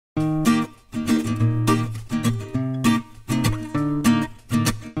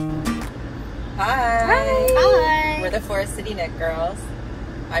Forest City Knit Girls.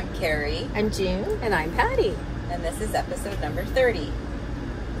 I'm Carrie. I'm June. And I'm Patty. And this is episode number 30.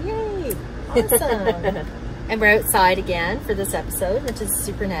 Yay! Awesome. And we're outside again for this episode, which is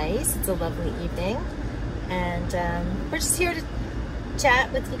super nice. It's a lovely evening. And we're just here to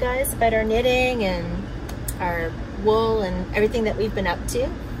chat with you guys about our knitting and our wool and everything that we've been up to.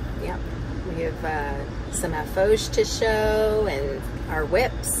 Yep. We have some FOs to show and our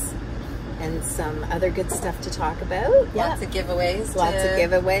whips and some other good stuff to talk about. Lots of giveaways. Lots of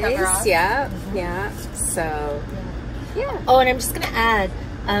giveaways. Yeah. Mm-hmm. Yeah. So, yeah. Oh, and I'm just going to add,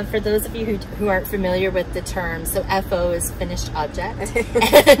 for those of you who aren't familiar with the term, so FO is finished object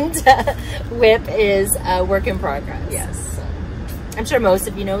and whip is work in progress. Yes. So, I'm sure most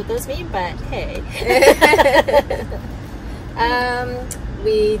of you know what those mean, but hey.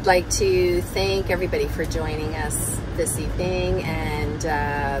 We'd like to thank everybody for joining us this evening, and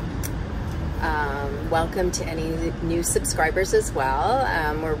welcome to any new subscribers as well.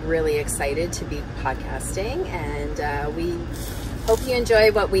 We're really excited to be podcasting, and we hope you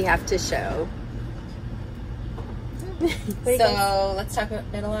enjoy what we have to show. So let's talk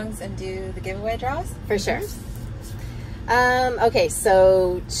about knit-alongs and do the giveaway draws? For sure. Okay,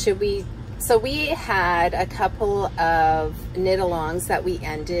 so we had a couple of knit-alongs that we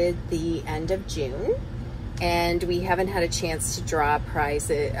ended the end of June, and we haven't had a chance to draw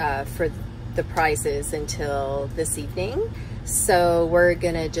prizes for the prizes until this evening. So we're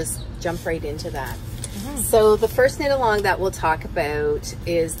gonna just jump right into that. So the first knit-along that we'll talk about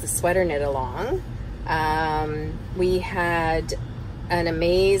is the sweater knit-along. We had an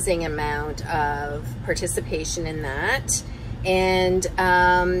amazing amount of participation in that, and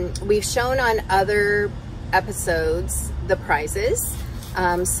we've shown on other episodes the prizes.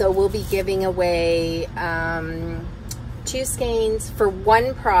 So we'll be giving away 2 skeins for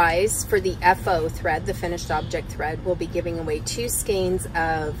 1 prize for the FO thread, the finished object thread. We'll be giving away 2 skeins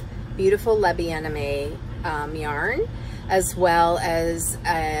of beautiful Le Bien-Aimé yarn, as well as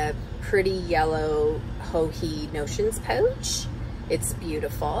a pretty yellow Ho-He Notions pouch. It's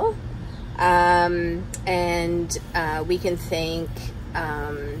beautiful. And we can thank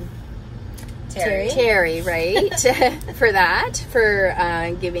Terry, right, for that, for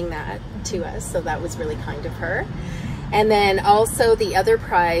giving that to us. So that was really kind of her. And then also the other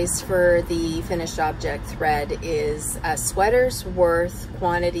prize for the finished object thread is a sweater's worth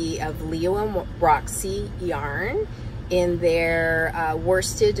quantity of Leo and Roxy yarn in their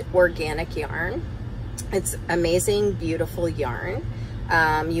worsted organic yarn. It's amazing, beautiful yarn.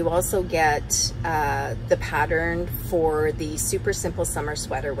 You also get the pattern for the super simple summer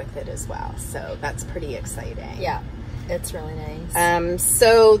sweater with it as well. So that's pretty exciting. Yeah, it's really nice.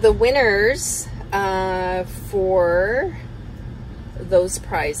 So the winners for those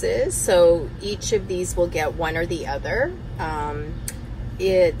prizes, so each of these will get one or the other.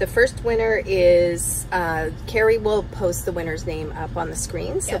 The first winner is, Carrie will post the winner's name up on the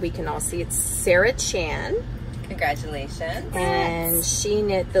screen so we can all see. It's Sarah Chan. Congratulations. And she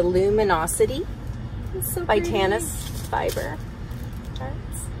knit the Luminosity by Tanis Fiber.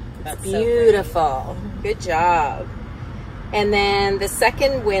 That's beautiful. So good job. And then the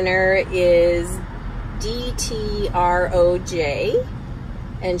second winner is DTROJ,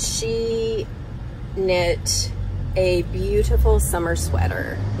 and she knit a beautiful summer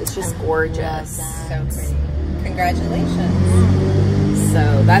sweater. It's just gorgeous. So pretty. Congratulations.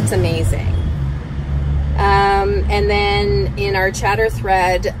 So that's amazing. And then in our chatter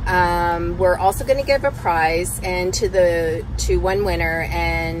thread, we're also going to give a prize and to one winner,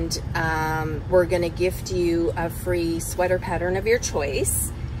 and we're going to gift you a free sweater pattern of your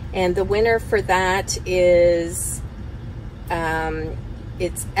choice. And the winner for that is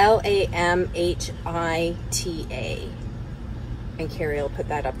it's LAMHITA, and Carrie will put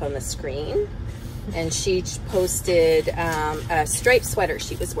that up on the screen. And she posted a striped sweater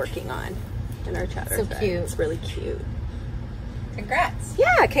she was working on in our chatter. So cute. It's really cute. Congrats.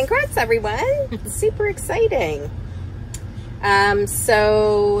 Yeah, congrats everyone. Super exciting. And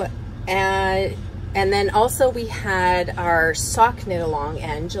then also we had our sock knit along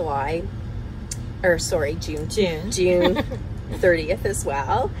end June 30th as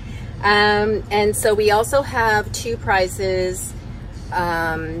well. And so we also have 2 prizes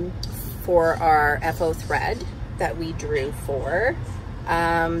for our FO thread that we drew for.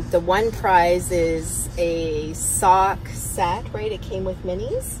 The one prize is a sock set, right? It came with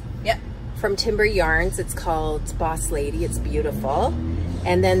minis. Yep. From Timber Yarns. It's called Boss Lady. It's beautiful.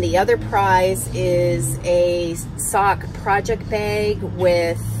 And then the other prize is a sock project bag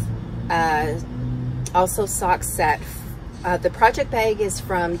with also sock set the project bag is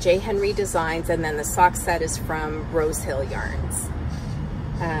from J. Henry Designs, and then the sock set is from Rose Hill Yarns.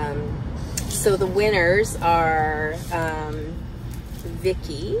 So the winners are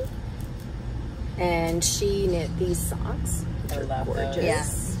Vicky, and she knit these socks. I love gorgeous. those.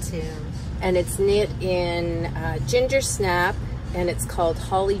 Yeah, me too. And it's knit in ginger snap, and it's called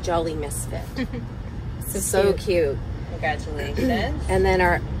Holly Jolly Misfit. So cute. Congratulations. And then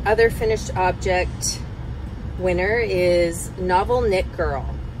our other finished object winner is Novel Knit Girl.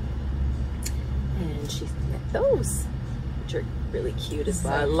 And she's knit those, which are really cute as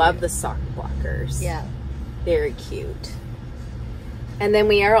well. I love the sock blockers. Yeah. Very cute. And then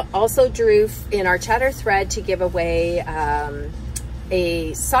we are also drew in our chatter thread to give away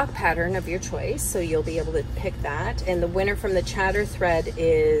a sock pattern of your choice. So you'll be able to pick that. And the winner from the chatter thread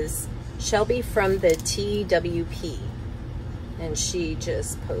is Shelby from the TWP. And she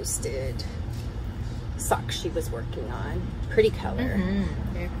just posted socks she was working on. Pretty color.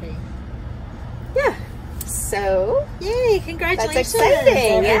 Very pretty. Yeah. So, yay, congratulations. that's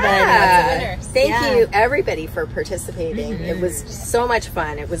exciting. Yeah. Thank you everybody for participating. It was so much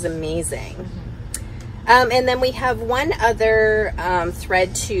fun. It was amazing. And then we have one other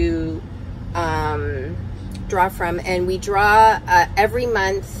thread to draw from, and we draw every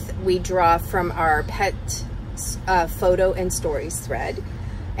month. We draw from our pet photo and stories thread,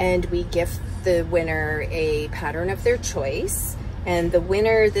 and we gift the winner a pattern of their choice. And the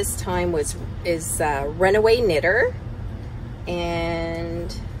winner this time is Runaway Knitter,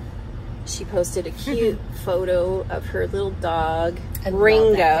 and she posted a cute photo of her little dog.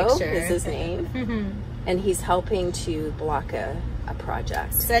 Ringo is his name, and he's helping to block a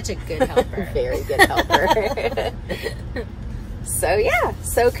project. Such a good helper. Very good helper. So yeah,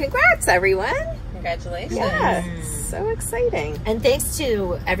 so congrats everyone. Congratulations. Yeah, so exciting. And thanks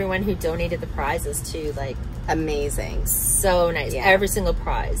to everyone who donated the prizes too. Like, amazing. so nice. Yeah. Every single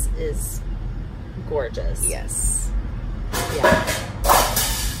prize is gorgeous. Yes. Yeah.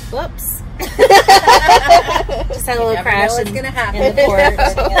 Whoops. Just had a little crash What's in, gonna happen in the porch.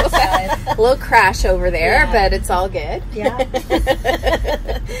 A little crash over there, Yeah. but it's all good. Yeah.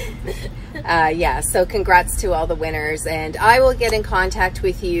 Yeah, so congrats to all the winners, and I will get in contact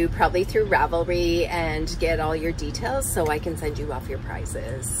with you probably through Ravelry and get all your details so I can send you off your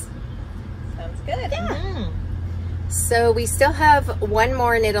prizes. Sounds good. Yeah. So we still have one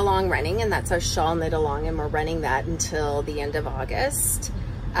more knit along running, and that's our shawl knit along, and we're running that until the end of August.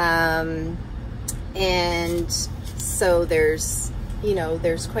 And so there's, you know,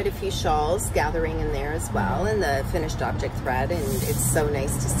 there's quite a few shawls gathering in there as well in the finished object thread, and it's so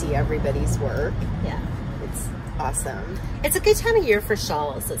nice to see everybody's work. Yeah. It's awesome. It's a good time of year for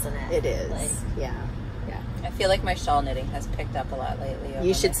shawls, isn't it? It is. Like, Yeah. I feel like my shawl knitting has picked up a lot lately.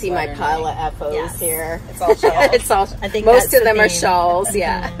 You should see my pile of FOs Yes. here. It's all shawls. It's all, I think most that's of the them are theme. shawls.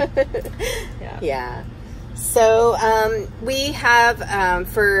 Yeah. Yeah. Yeah. So we have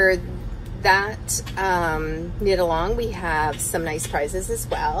for that knit along, we have some nice prizes as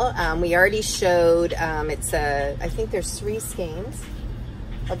well. We already showed it's I think there's 3 skeins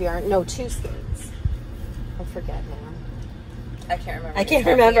of yarn. No, 2 skeins. I forget now. I can't remember. I can't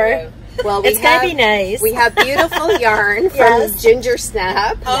remember. Well, It's gotta be nice. We have beautiful yarn from Yes. Ginger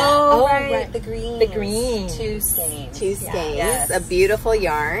Snap. Oh, Oh, right. right. The green. The green. 2 skeins. 2 skeins. Yes. A beautiful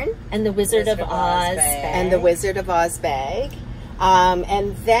yarn. And the Wizard of Oz bag. And the Wizard of Oz bag.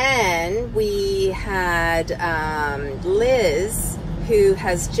 And then we had Liz, who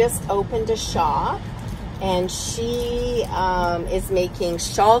has just opened a shop, and she is making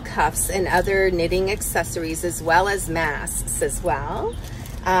shawl cuffs and other knitting accessories, as well as masks as well.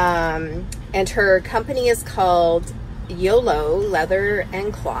 And her company is called YOLO Leather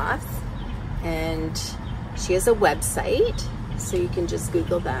and Cloth, and she has a website, so you can just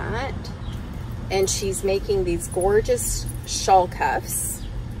Google that. And she's making these gorgeous shawl cuffs.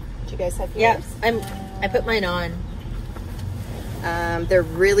 Do you guys have yours? Yeah, I put mine on. They're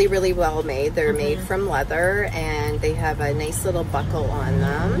really, really well made. They're made from leather, and they have a nice little buckle on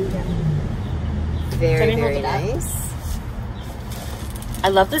them. Yeah. Very, Can I hold very it up? nice. I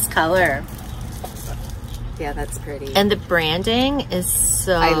love this color. Yeah, that's pretty. And the branding is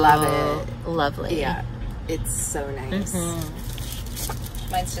so I love it. Lovely. Yeah, it's so nice.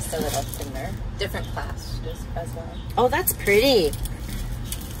 Mine's just a little thinner. Different clasp just as well. Oh, that's pretty.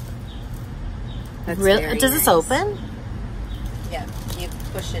 That's Really? very Does this nice. open? Yeah, you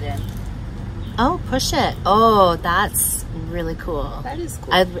push it in. Oh, push it. Oh, that's really cool. That is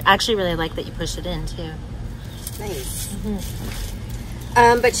cool. I actually really like that you push it in too. Nice.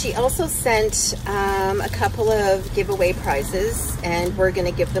 But she also sent a couple of giveaway prizes, and we're going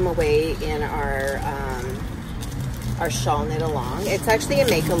to give them away in our our shawl knit along. It's actually a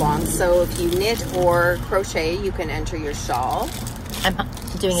make along, so if you knit or crochet, you can enter your shawl. I'm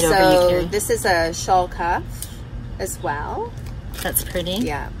doing it over you, Carrie. This is a shawl cuff as well. That's pretty.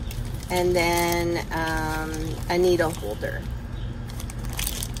 Yeah. And then a needle holder.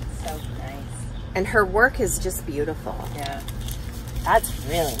 So nice. And her work is just beautiful. Yeah. That's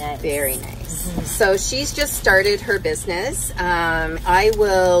really nice. Very nice. So she's just started her business. I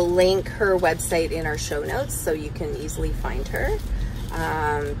will link her website in our show notes so you can easily find her.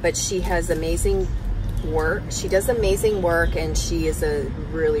 But she has amazing work. She does amazing work, and she is a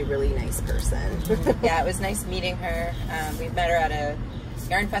really, really nice person. Yeah, it was nice meeting her. We've met her at a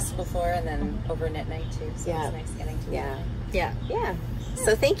yarn festival before, and then over knit night too. So Yeah. it was nice getting to meet her. Yeah.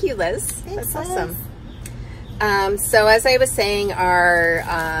 So thank you, Liz. Thanks, That's Liz. awesome. So as I was saying, our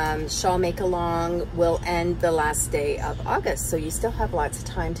shawl make along will end the last day of August. So you still have lots of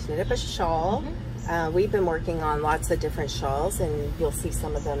time to knit up a shawl. We've been working on lots of different shawls, and you'll see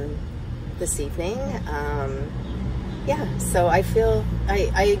some of them this evening. Yeah, so I feel,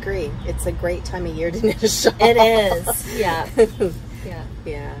 I agree. It's a great time of year to knit a shawl. It is. Yeah. Yeah.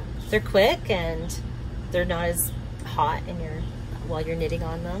 Yeah. They're quick and they're not as hot in while you're knitting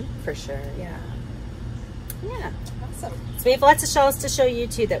on them. For sure. Yeah. Yeah. Awesome. So we have lots of shawls to show you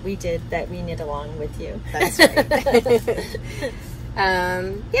too that we knit along with you. That's right.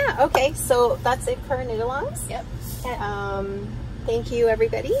 Yeah, okay, so that's it for our knit alongs. Yep. Thank you,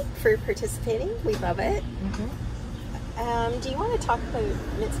 everybody, for participating. We love it. Do you want to talk about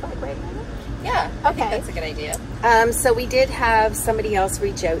Knit Swag right now? Yeah. I think Okay. that's a good idea. So we did have somebody else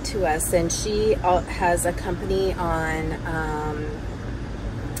reach out to us, and she has a company on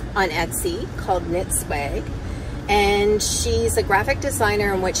Etsy called Knit Swag. And she's a graphic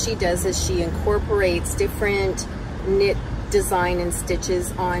designer, and what she does is she incorporates different knit design and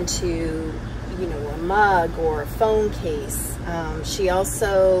stitches onto, you know, a mug or a phone case. She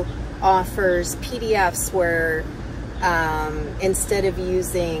also offers PDFs where instead of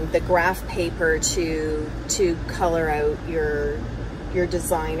using the graph paper to color out your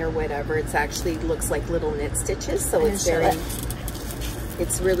design or whatever, it's actually looks like little knit stitches. So it's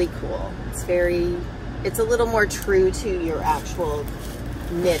really cool. It's a little more true to your actual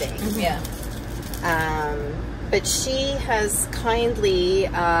knitting. Yeah. But she has kindly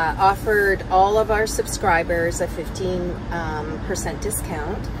offered all of our subscribers a 15%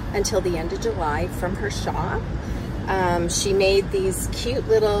 discount until the end of July from her shop. She made these cute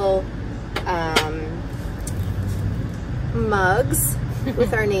little mugs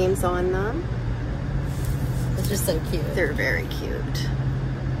with our names on them. Those are so cute. They're very cute.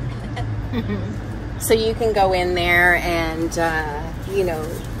 So you can go in there and, you know,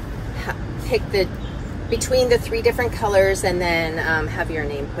 pick between the 3 different colors, and then have your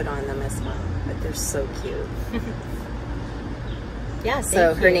name put on them as well. But they're so cute. Yeah,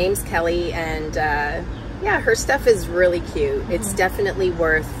 So her name's Kelly, and yeah, her stuff is really cute. It's definitely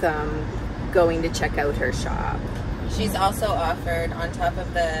worth going to check out her shop. She's also offered, on top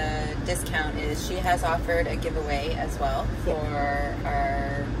of the discount, she has offered a giveaway as well for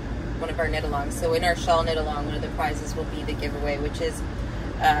one of our knit alongs. So in our shawl knit along, one of the prizes will be the giveaway, which is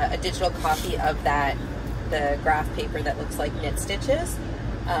a digital copy of the graph paper that looks like knit stitches.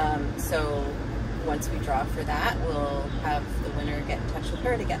 So once we draw for that, we'll have the winner get in touch with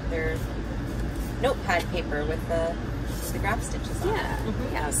her to get their notepad paper with the graph stitches on it.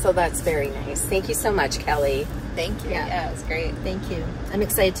 Yeah, so that's very nice. Thank you so much, Kelly. Thank you. Yeah, it was great. Thank you. I'm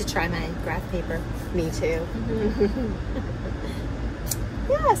excited to try my graph paper. Me too.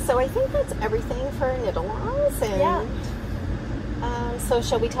 Yeah, so I think that's everything for knit alongs. And so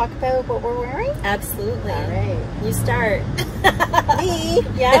shall we talk about what we're wearing? Absolutely. All right. You start. Me?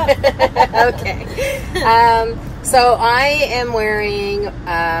 Yeah. Okay. So I am wearing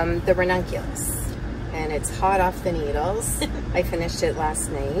the ranunculus, and it's hot off the needles. I finished it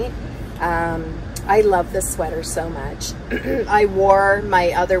last night. I love this sweater so much. I wore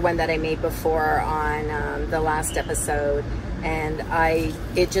my other one that I made before on the last episode, and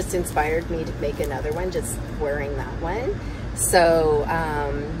it just inspired me to make another one, just wearing that one. So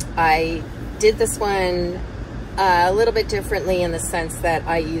I did this one a little bit differently in the sense that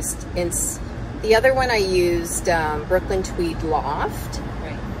I used, the other one I used Brooklyn Tweed Loft,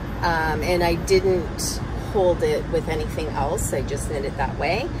 and I didn't hold it with anything else. I just knit it that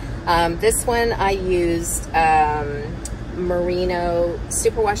way. This one I used merino,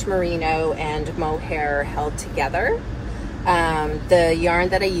 superwash merino and mohair held together. The yarn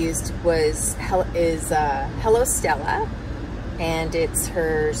that I used is Hello Stella, and it's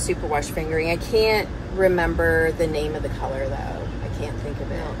her superwash fingering. I can't remember the name of the color though. I can't think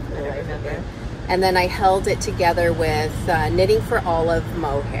of it. No, for the I don't life of remember. me. And then I held it together with Knitting for Olive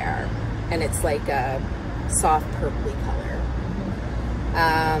mohair, and it's like a soft purpley color.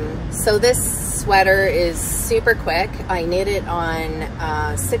 So this sweater is super quick. I knit it on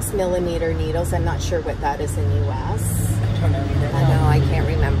 6mm needles. I'm not sure what that is in US. I don't know either. I know, I can't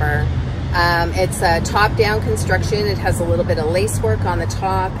remember. It's a top-down construction. It has a little bit of lace work on the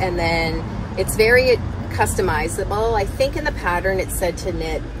top, and then it's very customizable. I think in the pattern it said to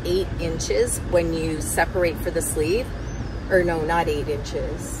knit 8 inches when you separate for the sleeve. Or no, not 8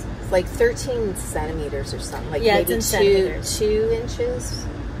 inches. It's like 13 centimeters or something. Like maybe it's in 2 inches,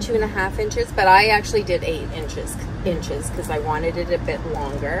 2.5 inches. But I actually did 8 inches because I wanted it a bit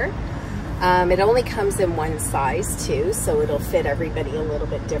longer. It only comes in one size too, so it'll fit everybody a little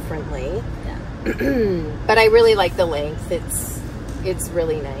bit differently. Yeah. But I really like the length. It's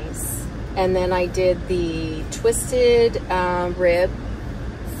really nice. And then I did the twisted rib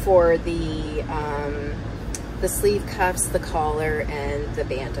for the sleeve cuffs, the collar, and the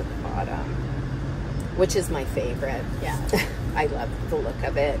band at the bottom, which is my favorite. Yeah. I love the look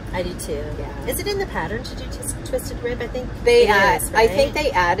of it. I do too. Yeah. Is it in the pattern to do twisted rib? I think they it is, right? I think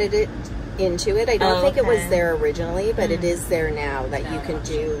they added it into it. I don't think it was there originally, but it is there now that you can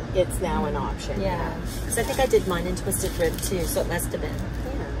do. It's now an option. Yeah. Because I think I did mine in twisted rib too, so it must have been.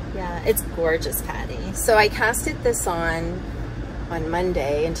 Yeah, it's gorgeous, Patty. So I casted this on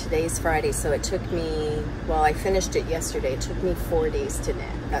Monday, and today's Friday, so it took me, well, I finished it yesterday. It took me 4 days to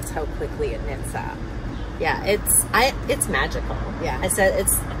knit. That's how quickly it knits up. Yeah, it's magical. Yeah. I said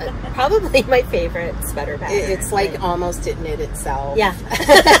it's probably my favorite sweater pattern. It's like almost it knit itself. Yeah.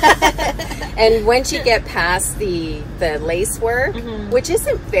 And once you get past the lace work, which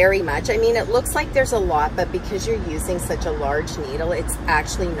isn't very much. I mean, it looks like there's a lot, but because you're using such a large needle, it's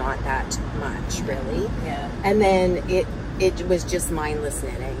actually not that much, really. Yeah. And then it was just mindless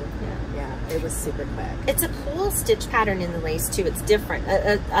knitting. Yeah, it was super quick. It's a cool stitch pattern in the lace too. It's different.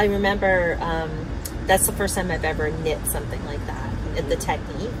 I remember that's the first time I've ever knit something like that. The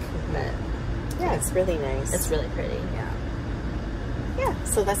technique, but yeah, it's really nice. it's really pretty. Yeah.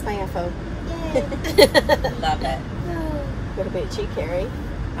 So that's my FO. Yay. Love it. What about you, Carrie?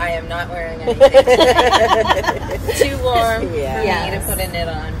 I am not wearing anything tonight. Too warm for me to put a knit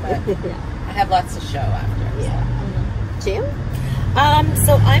on, but I have lots to show after. Yeah. Jim?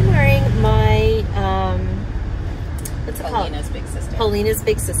 So I'm wearing my what's it called? Paulina's Big Sister. Paulina's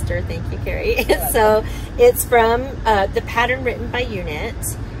Big Sister. Thank you, Carrie. So it's from the pattern written by Unit.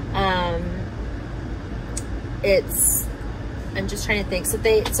 I'm just trying to think.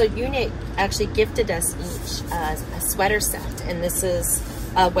 So Unit actually gifted us each a sweater set, and this is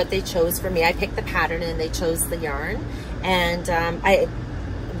what they chose for me. I picked the pattern, and they chose the yarn, and I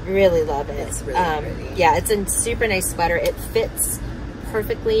really love it. It's really pretty. Yeah, it's a super nice sweater. It fits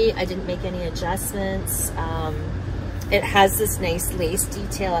perfectly. I didn't make any adjustments. It has this nice lace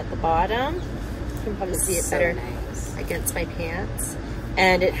detail at the bottom. You can probably see it better against my pants.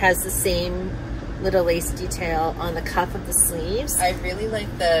 And it has the same little lace detail on the cuff of the sleeves. I really like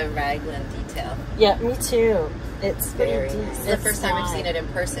the raglan detail. Yeah, me too. It's very pretty nice. It's the first time I've seen it in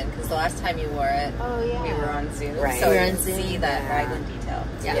person, because the last time you wore it, we were on Zoom. Right. So We were I on didn't Zoom. see that raglan detail.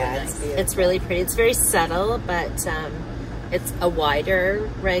 It's Yeah, really it's nice. beautiful. It's really pretty. It's very subtle, but it's a wider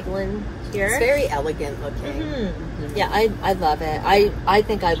raglan here. It's very elegant looking. Yeah, I love it. I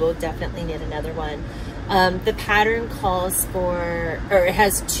think I will definitely knit another one. The pattern calls for, or it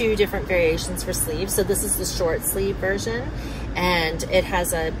has 2 different variations for sleeves. So this is the short sleeve version, and it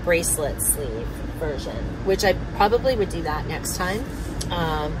has a bracelet sleeve version, which I probably would do that next time.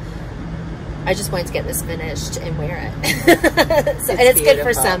 I just wanted to get this finished and wear it. So, and it's good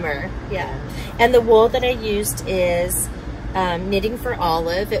for summer. Yeah. And the wool that I used is Knitting for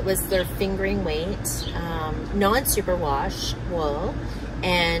Olive. It was their fingering weight, non-superwash wool,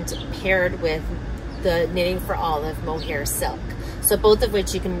 and paired with the Knitting for Olive mohair silk. So both of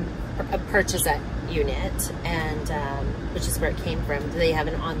which you can purchase at Unit, and which is where it came from. They have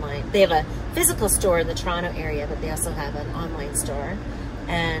an online, they have a physical store in the Toronto area, but they also have an online store.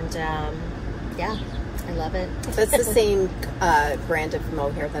 And yeah, I love it. That's the same brand of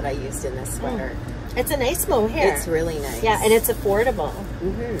mohair that I used in this sweater. It's a nice mohair. It's really nice. Yeah, and it's affordable.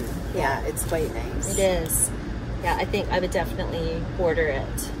 Yeah, it's quite nice. It is. Yeah, I think I would definitely order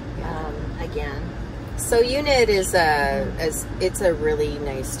it again. So Unit is it's a really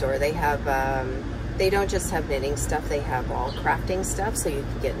nice store. They have they don't just have knitting stuff, they have all crafting stuff, so you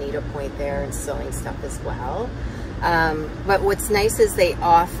can get needlepoint there and sewing stuff as well. But what's nice is they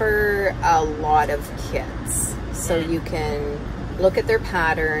offer a lot of kits, so you can look at their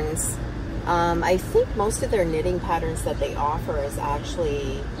patterns, I think most of their knitting patterns that they offer is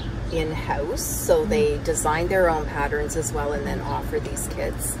actually in-house, so they design their own patterns as well and then offer these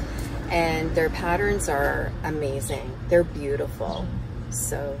kits, and their patterns are amazing. They're beautiful,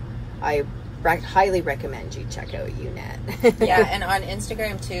 so I highly recommend you check out UNet. Yeah, and on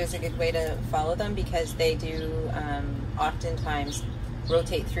Instagram too is a good way to follow them, because they do oftentimes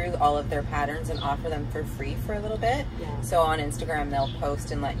rotate through all of their patterns and offer them for free for a little bit. Yeah. So on Instagram they'll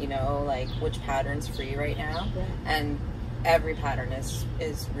post and let you know like which pattern's free right now. Yeah. And every pattern is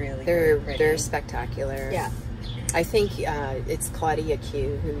really they're pretty. they're spectacular. Yeah. I think it's Claudia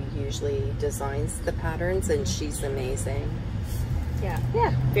Q who usually designs the patterns, and she's amazing. Yeah,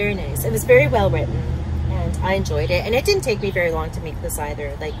 yeah, very nice. It was very well written, and I enjoyed it. And it didn't take me very long to make this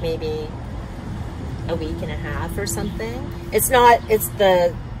either, like maybe a week and a half or something. It's not, it's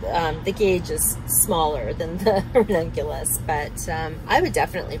the gauge is smaller than the ranunculus, but I would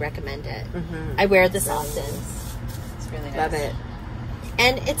definitely recommend it. I wear this often. It's really nice. Love it.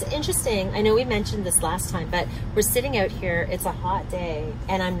 And it's interesting, I know we mentioned this last time, but we're sitting out here, it's a hot day,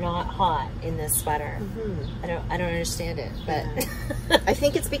 and I'm not hot in this sweater. I don't understand it, but yeah. I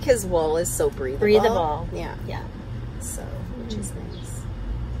think it's because wool is so breathable. breathable. Yeah. Yeah. So, which is nice.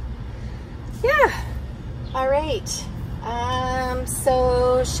 Yeah. All right.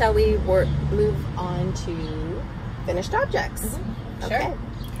 So shall we move on to finished objects? Sure. Okay.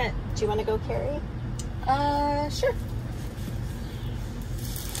 Okay. Do you want to go, Carrie? Sure.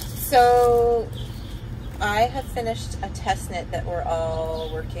 So I have finished a test knit that we're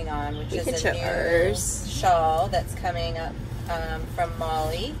all working on, which is a new shawl that's coming up from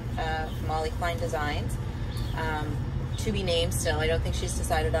Molly, Molly Klein Designs. To be named still. I don't think she's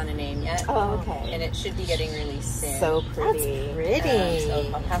decided on a name yet. Oh, okay. And it should be getting released soon. So pretty. That's pretty.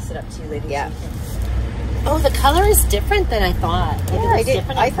 So I'll pass it up to you ladies. Yeah. Oh, the color is different than I thought. Like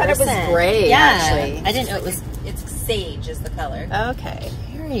I thought it was gray, yeah, actually. I didn't know it was. It's sage is the color. Okay.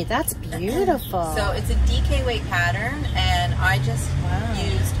 Very, that's beautiful. So it's a DK weight pattern, and I just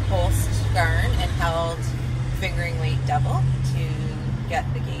used Holst yarn and held fingering weight double to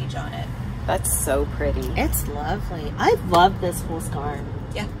get the gauge on it. That's so pretty. It's lovely. I love this whole scarf.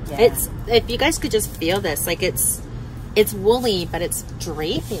 Yeah. It's, if you guys could just feel this, like it's woolly, but it's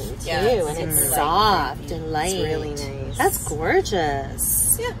draping too, and it's soft and light. It's really nice. That's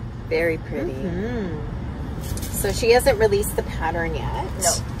gorgeous. Yeah. Very pretty. So she hasn't released the pattern yet.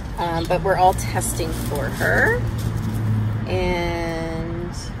 No. But we're all testing for her.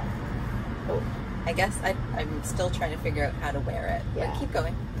 And I guess I'm still trying to figure out how to wear it. Yeah. But keep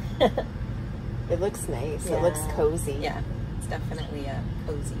going. it looks nice. Yeah. It looks cozy. Yeah. It's definitely a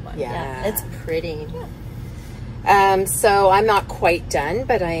cozy one. Yeah. It's pretty. So I'm not quite done,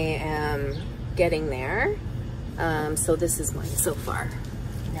 but I am getting there. So this is mine so far.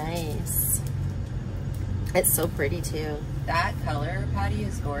 Nice. It's so pretty too. That color, Patty,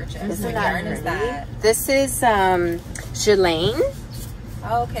 is gorgeous. Isn't What that yarn is pretty? that? This is Chalane.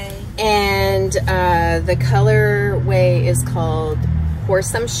 Oh, okay. And the colorway is called Pour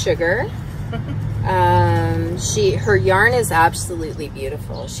Some Sugar. Her yarn is absolutely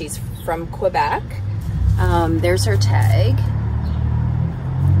beautiful. She's from Quebec. There's her tag.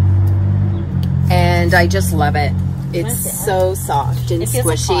 And I just love it. It's so soft and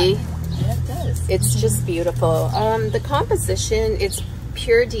squishy. Yeah, it does. It's just beautiful. The composition, it's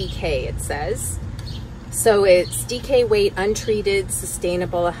pure DK, it says. So it's DK weight, untreated,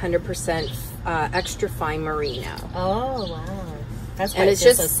 sustainable, 100% extra fine merino. Oh, wow. That's why And it's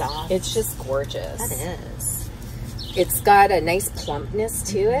just so soft. It's just gorgeous. That is. It's got a nice plumpness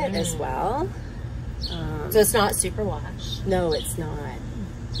to it as well. So it's not super wash. No, it's not.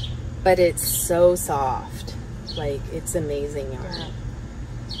 But it's so soft. Like, it's amazing yarn.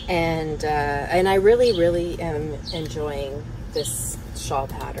 Yeah. And I really, really am enjoying this shawl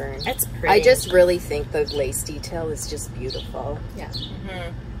pattern. It's pretty. I just really think the lace detail is just beautiful. Yeah.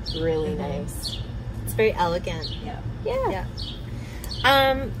 Really nice. It's very elegant. Yeah.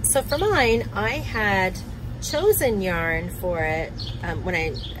 So for mine, I had chosen yarn for it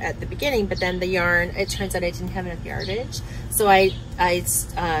at the beginning, but then the yarn, it turns out I didn't have enough yardage. So I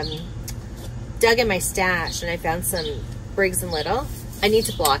dug in my stash and I found some Briggs and Little. I need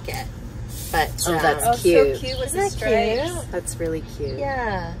to block it. But that's cute. So cute with Isn't the that stripes. cute? That's really cute.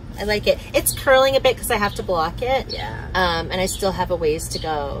 Yeah, I like it. It's curling a bit because I have to block it. Yeah. And I still have a ways to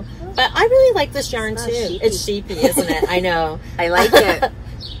go. But I really like this yarn too. Sheepy. It's sheepy, isn't it? I know. I like it.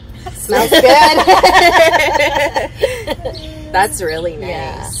 Smells good. That's really nice.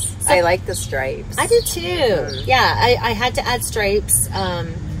 Yeah. So, I like the stripes. I do too. Yeah, I had to add stripes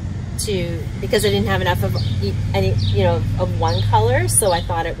to, because I didn't have enough of any, you know, of one color, so I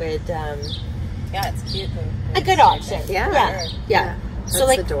thought it would Yeah, it's cute though. a good option. Yeah. So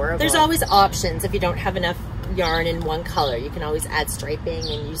like, adorable. there's always options if you don't have enough yarn in one color. You can always add striping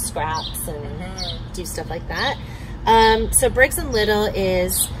and use scraps and do stuff like that. So Briggs and Little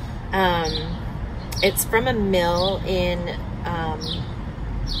is, it's from a mill in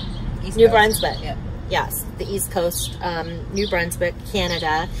New Brunswick. Yep. Yes, the East Coast, New Brunswick,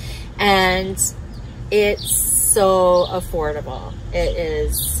 Canada, and it's so affordable. It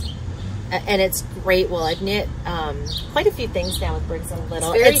is, and it's great wool. I've knit quite a few things now with Briggs and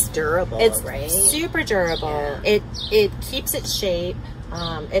Little. It's very durable, it's right? super durable. Yeah. It keeps its shape.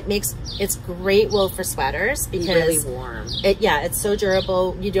 It's great wool for sweaters because really warm. It's so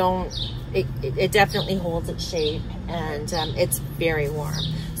durable. You don't. It definitely holds its shape, and it's very warm.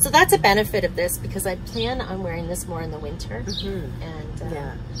 So that's a benefit of this, because I plan on wearing this more in the winter, and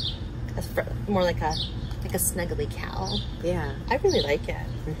more like a snuggly cowl. Yeah, I really like it.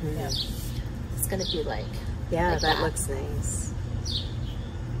 Yeah. It's gonna be like that looks nice.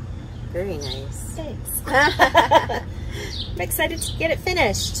 Very nice. Thanks. I'm excited to get it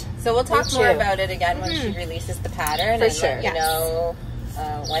finished. So we'll talk more about it again when she releases the pattern. For and sure. let you know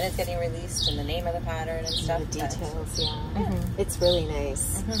when it's getting released and the name of the pattern and stuff. The details, Yeah. It's really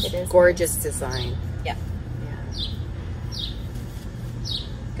nice. It is Gorgeous design. Yeah.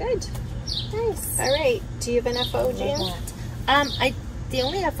 Good. nice. All right. Do you have an FO, Jan? The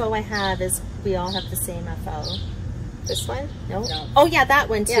only FO I have is we all have the same FO. This one? No? No. Oh yeah, that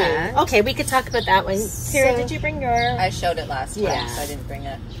one too. Yeah. Okay, we could talk about that one. Kara, did you bring your? I showed it last time, Yeah. so I didn't bring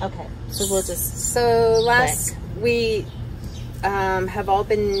it. Okay, so we'll just. So we have all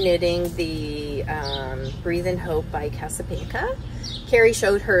been knitting the Breathe in Hope by Casapinka. Carrie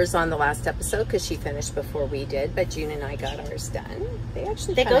showed hers on the last episode because she finished before we did, but June and I got ours done. They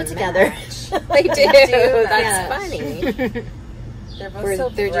actually They go kinda together. match. They do. do That's match. funny. They're both so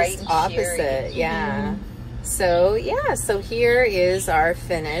They're bright just and cheery. opposite. Yeah. So so here is our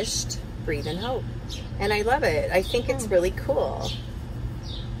finished Breathe in Hope, and I love it. I think it's really cool.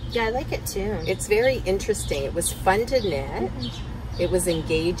 Yeah, I like it too. It's very interesting. It was fun to knit. It was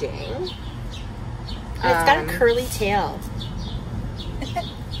engaging. And it's got a curly tail.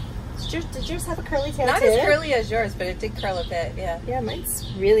 Did yours have a curly tail Not too? as curly as yours, but it did curl a bit, yeah. Yeah, mine's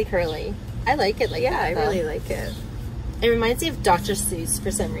really curly. I like it like that. I though. really like it. It reminds me of Dr. Seuss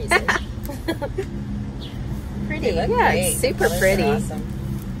for some reason. Pretty. They look Yeah, great. it's super Colors are pretty. Awesome.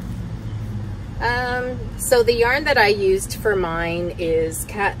 So the yarn that I used for mine is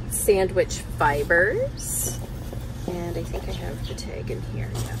Cat Sandwich Fibers. And I think I have the tag in here.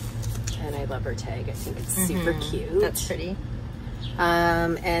 Yeah. And I love her tag. I think it's super cute. That's pretty.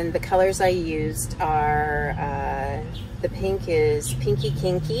 And the colors I used are, the pink is Pinky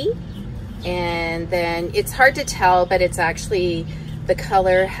Kinky. And then it's hard to tell, but it's actually, the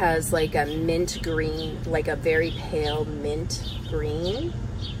color has like a mint green, like a very pale mint green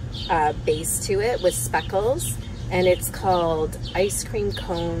base to it with speckles. And it's called Ice Cream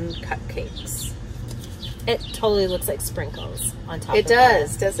Cone Cupcakes. It totally looks like sprinkles on top It of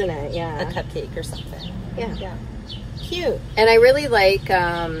does, doesn't it? a Yeah. cupcake or something. Yeah. Cute. And I really like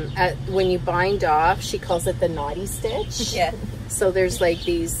when you bind off, she calls it the naughty stitch. Yeah. So there's like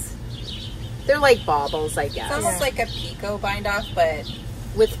these, they're like baubles, I guess. It's almost like a picot bind off, but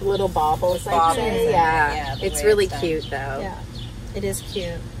With little baubles, I'd baubles say. in it, Yeah. yeah, the It's way really it's done. cute though. Yeah, it is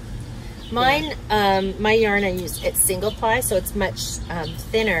cute. Mine, my yarn I use, it's single ply, so it's much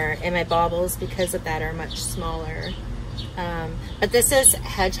thinner, and my baubles, because of that, are much smaller. But this is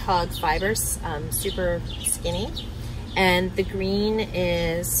Hedgehog Fibers, super skinny. And the green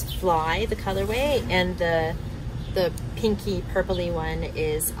is Fly, the colorway, and the pinky purpley one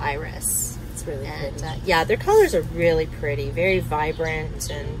is Iris. It's really And pretty. yeah, their colors are really pretty, very vibrant,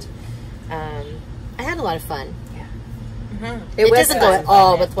 and I had a lot of fun. It was doesn't go fun. at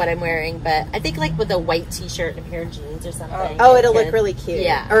all with what I'm wearing, but I think like with a white t-shirt and a pair of jeans or something. Oh, it it'll look could- really cute.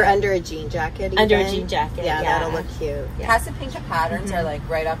 Yeah. Or under a jean jacket. Under a even. jean jacket, Yeah, yeah. that'll look cute. Yeah. Casapinka patterns are like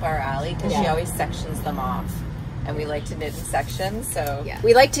right up our alley because she Yeah. always sections them off. And we like to knit in sections, so Yeah.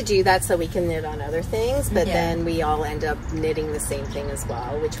 We like to do that so we can knit on other things, but Yeah. then we all end up knitting the same thing as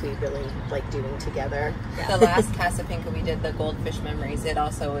well, which we really like doing together. the last Casapinka we did, the Goldfish Memories, it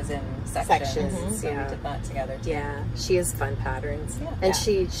also was in sections. Sections, So yeah. we did that together too. Yeah, she has fun patterns. Yeah. And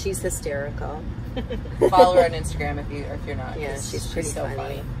she's hysterical. Follow her on Instagram if you're not. Yeah, 'cause she's pretty so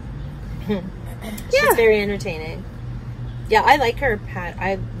funny. She's very entertaining. Yeah, I like her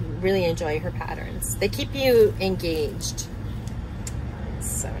I really enjoy her patterns. They keep you engaged. It's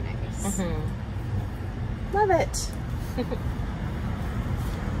so nice. Mm-hmm. Love it.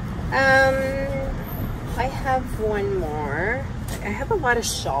 I have one more. I have a lot of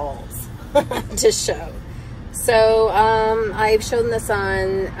shawls to show. So I've shown this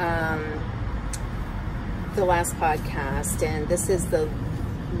on the last podcast, and this is the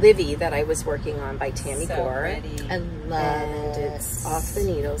Livy that I was working on by Tammy Gore. Pretty. I love And it. it's off the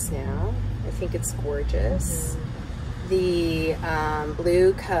needles now. I think it's gorgeous. The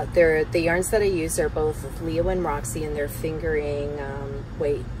blue cut, the yarns that I use are both Leo and Roxy, and they're fingering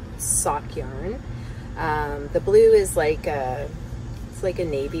weight sock yarn. The blue is like it's like a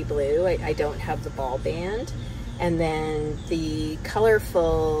navy blue. I don't have the ball band. And then the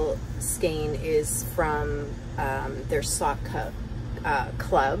colorful skein is from their sock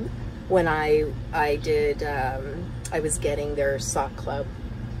club. When I was getting their sock club,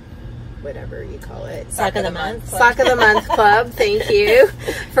 whatever you call it. Sock of the month. Sock of the month club, thank you,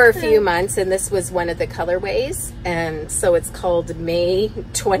 for a few months. And this was one of the colorways. And so it's called May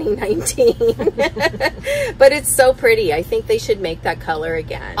 2019. But it's so pretty. I think they should make that color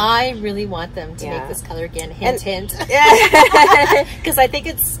again. I really want them to Yeah. make this color again. Hint, hint. Yeah. Because I think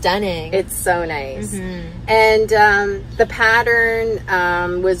it's stunning. It's so nice. And the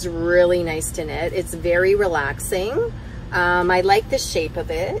pattern was really nice to knit. It's very relaxing. I like the shape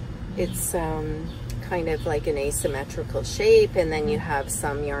of it. It's kind of like an asymmetrical shape, and then you have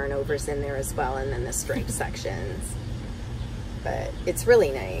some yarn overs in there as well, and then the stripe sections. But it's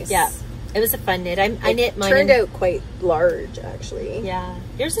really nice. Yeah, it was a fun knit. I knit mine. Turned out quite large, actually. Yeah,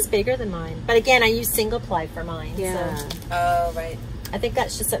 yours is bigger than mine. But again, I use single ply for mine. Yeah. So Oh, right. I think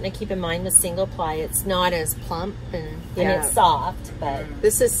that's just something to keep in mind with single ply. It's not as plump and Yeah. it's soft, but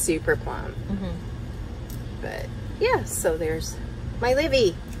This is super plump. But yeah, so there's my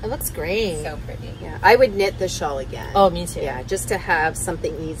Livy. it looks great. So pretty. Yeah, I would knit the shawl again. Oh, me too. Yeah, just to have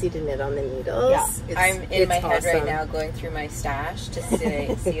something easy to knit on the needles. Yeah. I'm in my it's head right awesome. now going through my stash to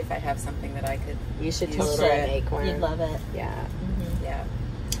see if I have something that I could You should use totally for it. make one. You'd love it. Yeah. Yeah.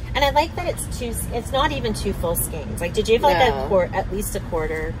 And I like that it's not even two full skeins. Like, did you have like No. at least a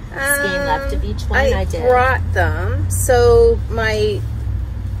quarter skein left of each one? I did. brought them. So my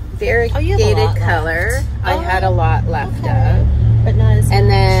variegated lot color, left. I had a lot left Okay. of. But not as And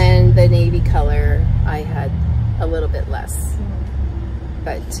much. then the navy color, I had a little bit less.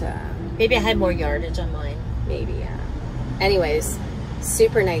 But Maybe I had more yardage on mine. maybe, yeah. Anyways,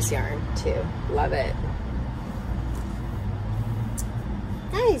 super nice yarn too. Love it.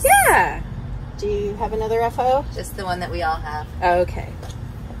 Nice. Yeah. Do you have another FO? Just the one that we all have, Okay.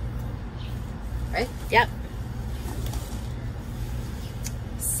 right? Yep.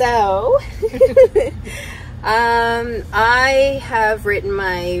 So, I have written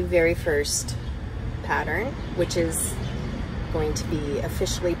my very first pattern, which is going to be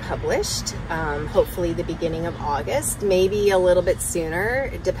officially published, hopefully the beginning of August, maybe a little bit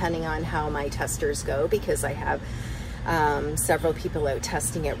sooner, depending on how my testers go, because I have several people out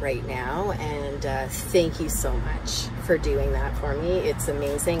testing it right now, and thank you so much for doing that for me. It's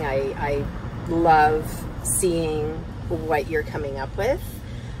amazing. I love seeing what you're coming up with.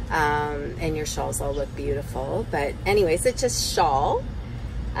 And your shawls all look beautiful. But anyways, it's a shawl.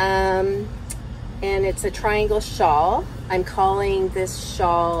 And it's a triangle shawl. I'm calling this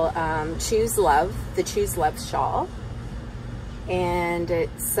shawl Choose Love, the Choose Love shawl. And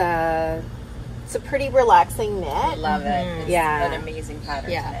it's a pretty relaxing knit. Love it. It's Yeah. an amazing pattern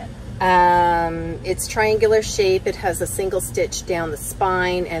Yeah. to knit. It's triangular shape. It has a single stitch down the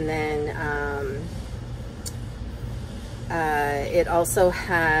spine, and then it also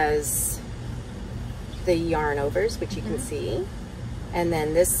has the yarn overs, which you can see. And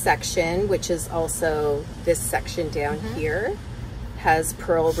then this section, which is also this section down here, has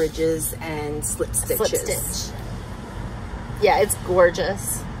purl ridges and slip stitches. Slip stitch. Yeah, it's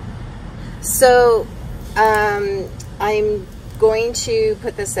gorgeous. So I'm going to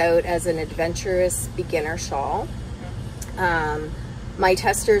put this out as an adventurous beginner shawl. My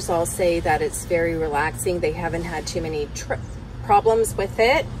testers all say that it's very relaxing. They haven't had too many problems with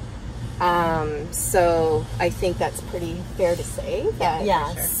it. So I think that's pretty fair to say. That,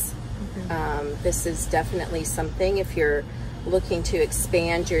 Yes. this is definitely something if you're looking to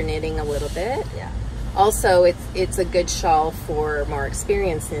expand your knitting a little bit. Yeah. Also, it's a good shawl for more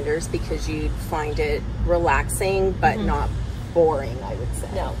experienced knitters because you'd find it relaxing but not boring, I would say.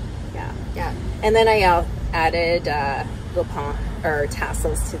 No. Yeah. Yeah. And then I added lopin or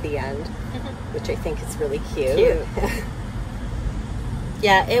tassels to the end, which I think is really cute.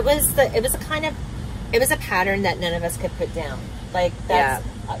 Yeah, it was a pattern that none of us could put down. Like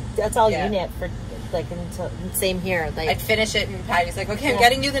that's all Yeah. you knit for like until same here. Like I'd finish it, and Patty's like, "Okay, I'm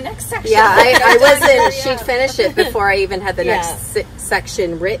getting you the next section." Yeah, I wasn't. Yeah. She'd finish it before I even had the Yeah. next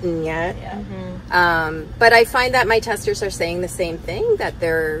section written yet. Yeah. But I find that my testers are saying the same thing, that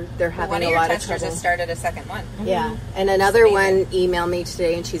they're having One of a your lot of testers trouble. has started a second one. Yeah, and another amazing. one emailed me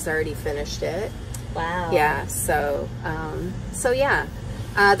today, and she's already finished it. wow. Yeah, so yeah.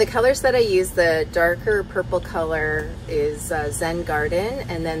 The colors that I use, the darker purple color is Zen Garden,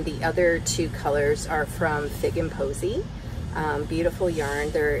 and then the other two colors are from Fig and Posy. Beautiful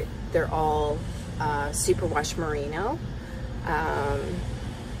yarn. They're all superwash merino.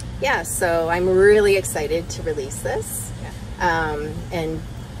 Yeah, so I'm really excited to release this. And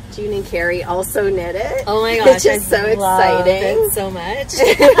June and Carrie also knit it. Oh my gosh, which is so exciting. It so much.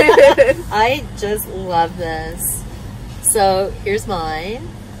 I just love this. So here's mine.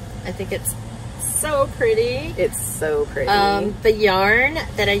 I think it's so pretty. It's so pretty. The yarn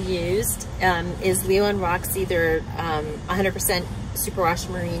that I used is Leo and Roxy. They're 100% superwash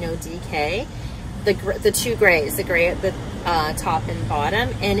merino DK. The two grays, the gray at the top and bottom,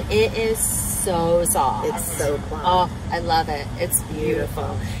 and it is so soft. It's so plump. Oh, I love it. It's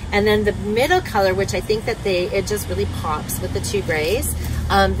beautiful. And then the middle color, which I think that it just really pops with the two grays.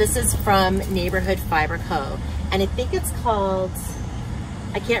 This is from Neighborhood Fiber Co. And I think it's called,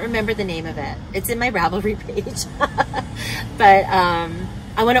 I can't remember the name of it. It's in my Ravelry page. But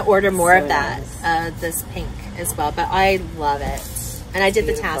I want to order more of that, nice. this pink as well. But I love it. And I did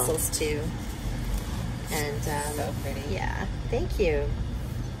the Beautiful. tassels too. And So pretty. yeah, thank you.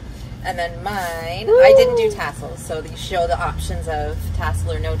 And then mine, I didn't do tassels, so you show the options of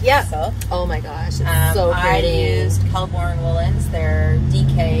tassel or no tassel. Oh my gosh, it's so I pretty. used Kelborn woolens. They're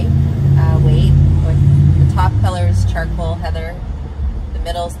DK weight. With the top color is charcoal heather, the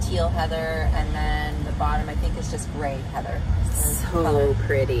middle's teal heather, and then the bottom I think is just gray heather. So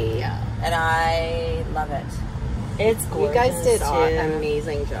pretty. Yeah, And I love it. it's gorgeous. You guys did an too.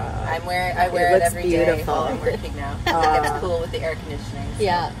 amazing job. I wear it looks every day beautiful. while I'm working now. It's cool with the air conditioning. So.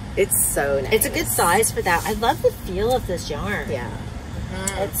 Yeah, It's so nice. it's a good size for that. I love the feel of this yarn. Yeah.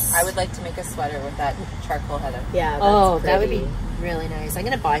 It's. I would like to make a sweater with that charcoal heather. Yeah. That's Oh, that would pretty. be really nice. I'm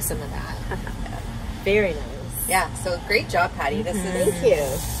gonna buy some of that. Very nice. Yeah, so great job, Patty. This is Thank you.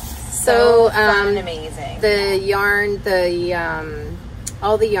 so fun and amazing. The yarn,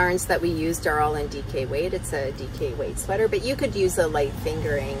 all the yarns that we used are all in DK weight. It's a DK weight sweater, but you could use a light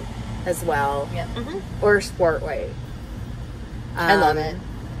fingering as well, Yeah. or sport weight. I love it.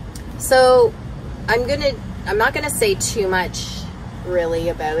 So I'm not gonna say too much really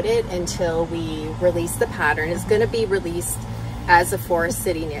about it until we release the pattern. It's gonna be released as a Forest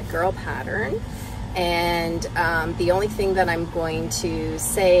City Knit Girl pattern. And the only thing that I'm going to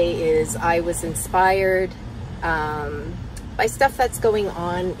say is I was inspired by stuff that's going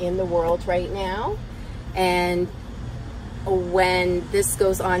on in the world right now. And when this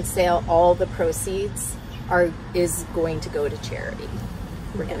goes on sale, all the proceeds is going to go to charity.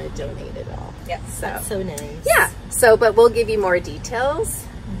 We're going to donate it all. Yeah. That's so nice. Yeah. So, but we'll give you more details.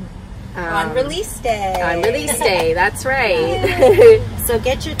 On release day. On release day, that's right. So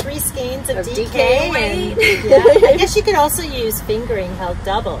get your 3 skeins of DK, DK and weight. yeah, I guess you could also use fingering held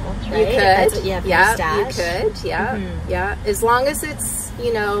double, right? You If that's what could, you have in yeah, your stash. you could, yeah, yeah. As long as it's,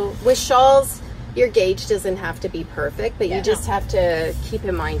 with shawls, your gauge doesn't have to be perfect, but you just have to keep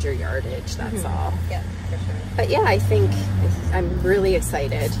in mind your yardage. That's all. Yeah, for sure. But yeah, I think I'm really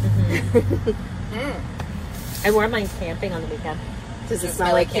excited. I wore mine camping on the weekend. Does it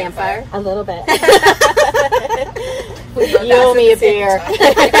smell like campfire? A little bit. You owe me a beer.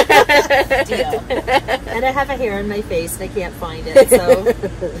 Deal. And I have a hair on my face and I can't find it, so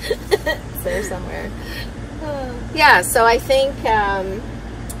it's there somewhere. Yeah, so I think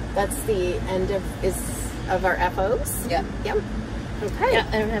that's the end of our FOs. Yeah. Yep. Okay. Yeah,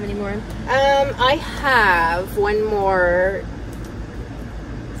 I don't have any more. I have one more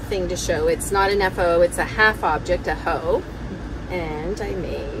thing to show. It's not an FO, it's a half object, a hoe. And I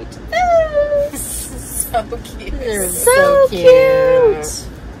made this. So cute. They're So cute.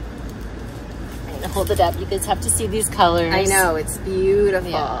 I'm gonna hold it up. You guys have to see these colors. I know, it's beautiful.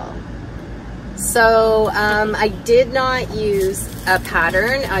 Yeah. So I did not use a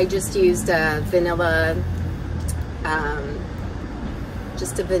pattern. I just used a vanilla,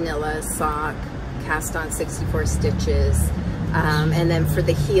 sock, cast on 64 stitches. And then for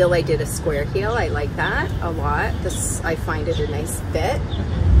the heel, I did a square heel. I like that a lot. I find it a nice fit.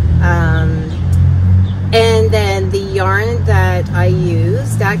 And then the yarn that I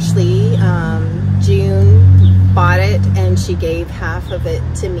used, actually, June bought it and she gave half of it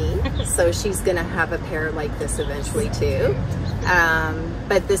to me. So she's going to have a pair like this eventually too.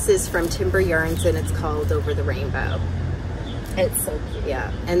 But this is from Timber Yarns and it's called Over the Rainbow. It's so cute.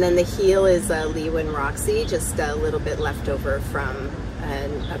 Yeah, and then the heel is a Lewin Roxy, just a little bit left over from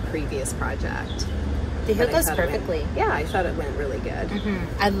a previous project. The heel goes perfectly. Yeah, I thought it went really good.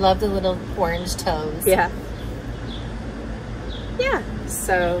 I love the little orange toes. Yeah. Yeah,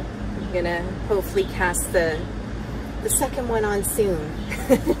 so I'm gonna hopefully cast the second one on soon.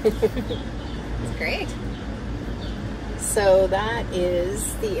 It's great. So that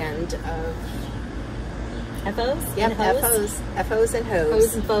is the end of FOs? Yep, FOs and hoes.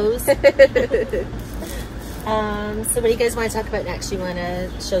 Hoes and foes. So what do you guys want to talk about next? You want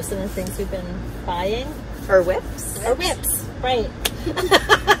to show some of the things we've been buying? Or whips. Or whips, right.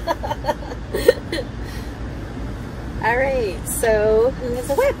 All right, so who has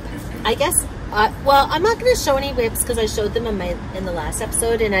a whip? I guess, well, I'm not going to show any whips because I showed them in the last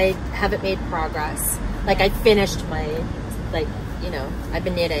episode and I haven't made progress. Like I finished my, like, you know, I've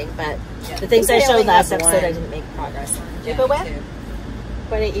been knitting, but the things I showed last episode I didn't make progress on. Do you have a whip?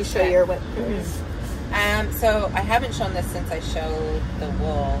 Why don't you show your whip? So I haven't shown this since I showed the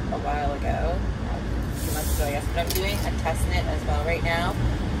wool a while ago, a few months ago, I guess. But I'm doing a test knit as well right now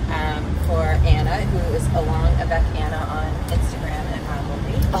for Anna, who is along Avec Anna on Instagram and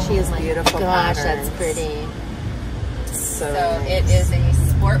Ravelry. Oh, she has beautiful gosh, patterns. that's pretty. So nice. It is a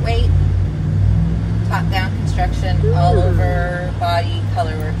sport weight, top-down construction, all over body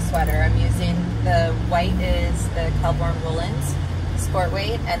colorwork sweater. I'm using the white is the Kelborn Woolens sport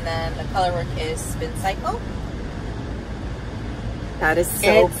weight, and then the colorwork is Spin Cycle. That is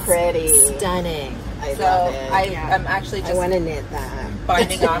so pretty. Stunning. I love it. I'm actually just I want to knit that.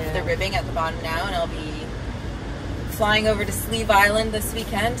 binding off the ribbing at the bottom now, and I'll be flying over to Sleeve Island this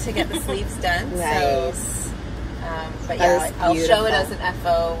weekend to get the sleeves done. Nice. So, but yeah, I'll show it as an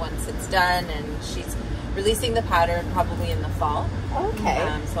FO once it's done, and she's releasing the pattern probably in the fall.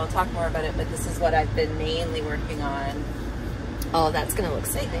 Okay. So I'll talk more about it, but this is what I've been mainly working on. Oh, that's going to look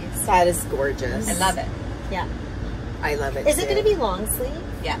so nice. That is gorgeous. I love it. Yeah. I love it. Is it going to be long sleeve?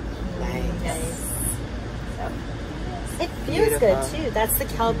 Yeah. Nice. So, it feels good too. That's the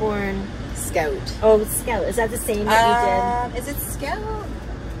Kelborn Scout. Oh, Scout. Is that the same that you did? is it Scout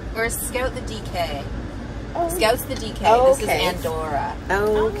or is Scout the DK? Oh. Scout's the DK. Oh, This okay. is Andorra.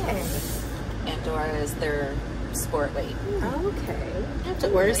 Okay. Andorra is their sport weight. Okay. I have to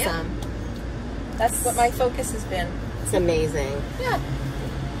order some. That's what my focus has been. It's amazing. Yeah.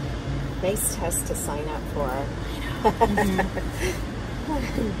 Nice test to sign up for.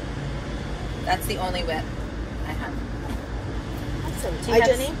 That's the only whip I have. Awesome. Do I you have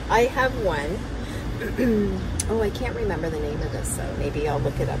just, any? I have one. Oh, I can't remember the name of this, so maybe I'll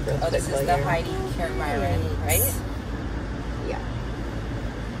look it up real quick. Oh, this is the Heidi Kiermaier, right? Yeah.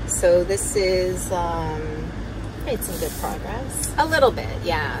 So this is Made some good progress. a little bit,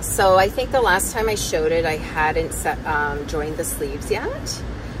 yeah. So I think the last time I showed it, I hadn't joined the sleeves yet.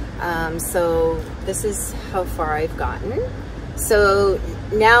 So this is how far I've gotten. So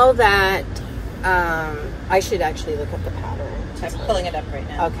now that I should actually look up the pattern. I'm pulling it up right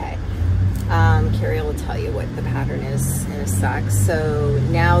now. Okay. Carrie will tell you what the pattern is in a sec. So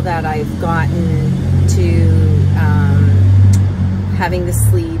now that I've gotten to having the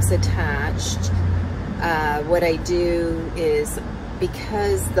sleeves attached, what I do is,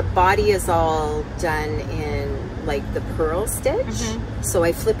 because the body is all done in like the purl stitch, so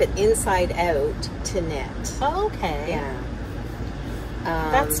I flip it inside out to knit. Oh, okay. Yeah.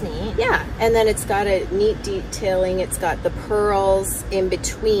 That's neat. Yeah, and then it's got a neat detailing. It's got the pearls in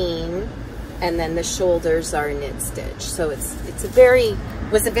between, and then the shoulders are knit stitch. So it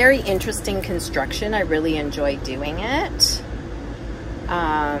was a very interesting construction. I really enjoyed doing it.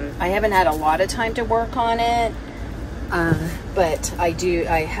 I haven't had a lot of time to work on it, but I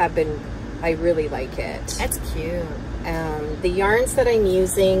really like it. That's cute. The yarns that I'm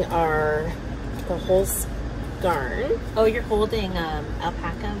using are the whole garn. Oh, you're holding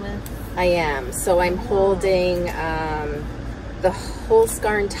alpaca with? I am. So I'm holding the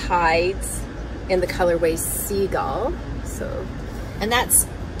Holzgarn Tides in the colorway Seagull. So, and that's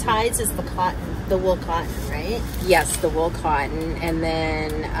Tides is the cotton, the wool cotton, right? yes, the wool cotton, and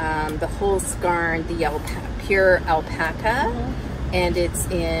then the Holzgarn, the pure alpaca, and it's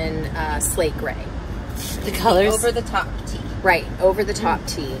in slate gray. The colors Over the top tee. Right, Over the Top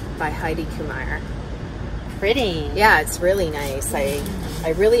Tee by Heidi Kiermaier. pretty. Yeah, it's really nice. I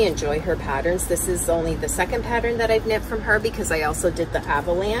really enjoy her patterns. This is only the second pattern that I've knit from her because I also did the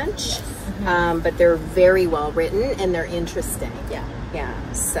Avalanche. But they're very well written and they're interesting. Yeah. Yeah.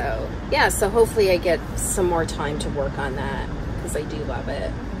 So yeah, so hopefully I get some more time to work on that because I do love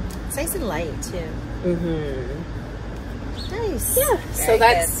it. It's nice and light too. Nice. Yeah, so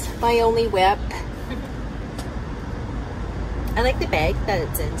that's my only whip. I like the bag that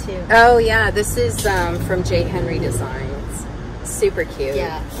it's in too. Oh yeah, this is from J. Henry Designs. Super cute.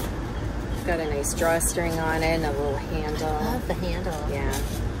 Yeah. It's got a nice drawstring on it and a little handle. I love the handle. Yeah.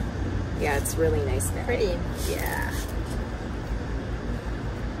 Yeah, it's really nice bag. Pretty. Yeah.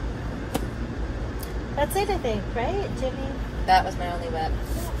 That's it, I think, right, Jimmy? That was my only whip.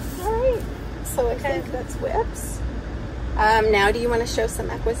 All right. So I think that's whips. Now do you want to show some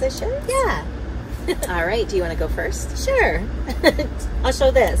acquisitions? Yeah. All right. Do you want to go first? Sure. I'll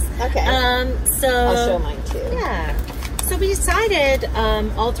show this. Okay. So I'll show mine too. Yeah. So we decided,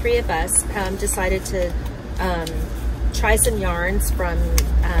 all three of us decided to try some yarns from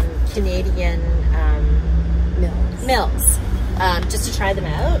Canadian mills, just to try them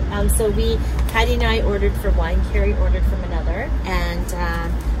out. So Patty and I ordered for one, Carrie ordered from another, and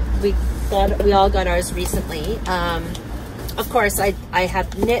we all got ours recently. Of course, I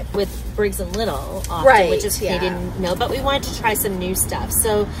have knit with Briggs & Little often, right, which is Canadian mill, but we wanted to try some new stuff.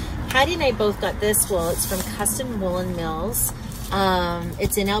 So Patty and I both got this wool. It's from Custom Woolen Mills.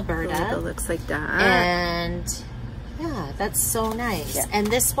 It's in Alberta. It looks like that. And yeah, that's so nice. Yeah. And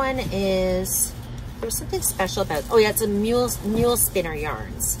this one is, there's something special about, oh yeah, it's a mule spinner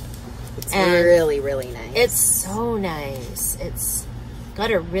yarns. It's really, really nice. It's so nice. It's got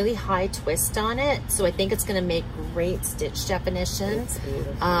a really high twist on it, so I think it's going to make great stitch definition. It's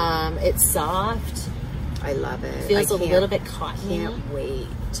beautiful. It's soft. I love it. Feels a little bit cottony. Can't wait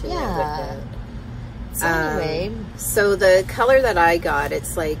to knit with it. So anyway, so the color that I got,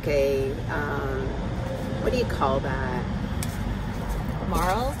 it's like a what do you call that?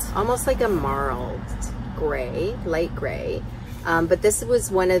 marled? Almost like a marled gray, light gray. But this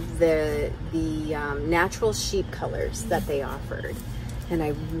was one of the natural sheep colors that they offered. And I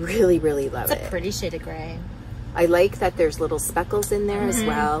really, really love it. It's a pretty shade of gray. I like that there's little speckles in there as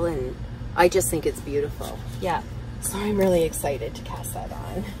well. And I just think it's beautiful. Yeah. So I'm really excited to cast that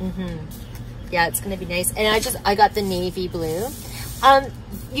on. Yeah, it's going to be nice. And I got the navy blue.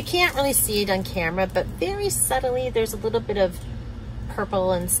 You can't really see it on camera, but very subtly there's a little bit of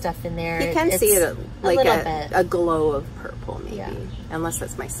purple and stuff in there. You can see it like a glow of purple, maybe. Yeah. Unless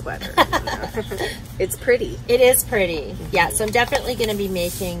that's my sweater. It's pretty. It is pretty. Yeah, so I'm definitely going to be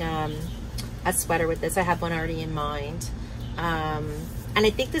making a sweater with this. I have one already in mind. And I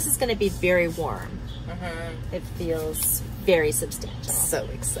think this is going to be very warm. It feels very substantial. So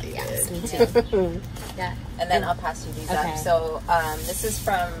excited. Yes, me too. Yeah, and then I'll pass you these up. So this is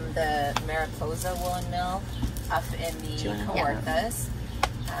from the Mariposa Woolen Mill up in the Kawarthas.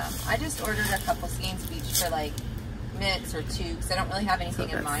 I just ordered a couple skeins of each for like mitts or toques. I don't really have anything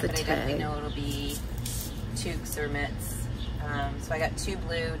in mind, but I definitely know it'll be toques or mitts. So I got 2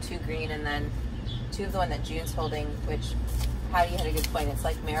 blue, 2 green, and then 2 of the one that June's holding, which Patty had a good point. It's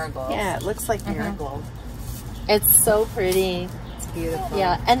like marigolds. Yeah, it looks like marigold. It's so pretty. It's beautiful.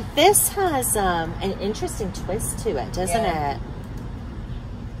 Yeah, and this has an interesting twist to it, doesn't it?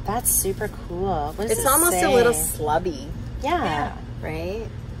 That's super cool. What does it's it almost say? a little slubby. Yeah. Right?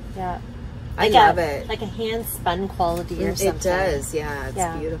 Yeah. I love it. Like a hand spun quality or something. It does, yeah.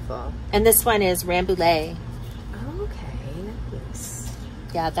 It's beautiful. And this one is Rambouillet. Okay, nice.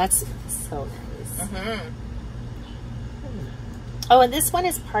 Yeah, that's so nice. Oh, and this one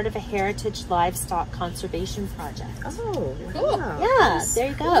is part of a heritage livestock conservation project. Oh, cool. Wow. Yeah, there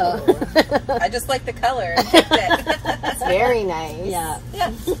you go. I just like the color. And picked it. It's very nice. Yeah.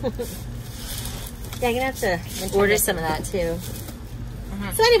 Yeah. Yeah, I'm going to have to order some of that too.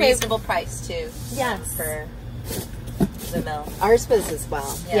 So anyway. Reasonable price too. Yes. For the mill. Ours was as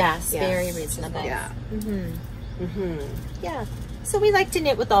well. Yes, very reasonable. Yeah. Yeah. So we like to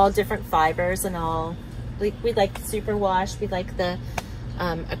knit with all different fibers and all. We like superwash. We like the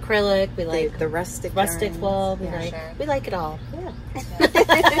acrylic. We like the rustic wool. We like it all. Yeah.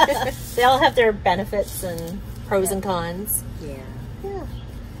 They all have their benefits and pros and cons. Yeah.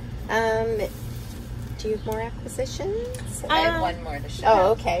 Yeah. Do you have more acquisitions? I have one more to show.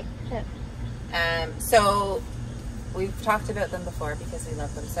 Oh, okay. So we've talked about them before because we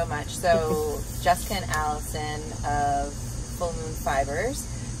love them so much. So Jessica and Allison of Full Moon Fibers,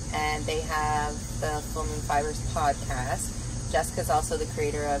 and they have the Full Moon Fibers podcast. Jessica's also the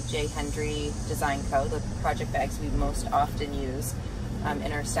creator of J. Henry Design Co., the project bags we most often use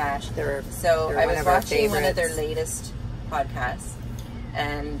in our stash. They're I was watching one of their latest podcasts,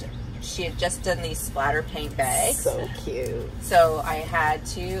 and she had just done these splatter paint bags. So cute. So I had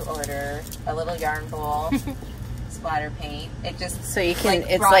to order a little yarn bowl, splatter paint. It just so you can. like,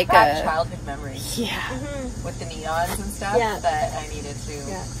 it's brought like back a childhood memories. Yeah. With the neons and stuff that I needed to.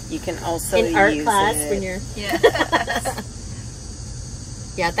 Yeah. You can also in art use class it. when you're. Yeah.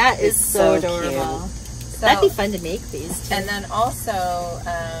 Yeah, that is so adorable. So, that'd be fun to make these too. And then also,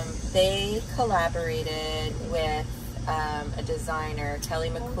 they collaborated with a designer, Kelly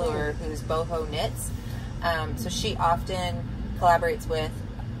McClure, who's Boho Knits. So she often collaborates with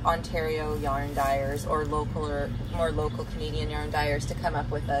Ontario yarn dyers or more local Canadian yarn dyers to come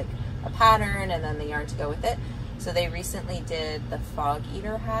up with a pattern and then the yarn to go with it. So they recently did the Fog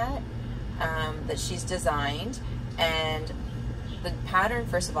Eater hat that she's designed, and the pattern,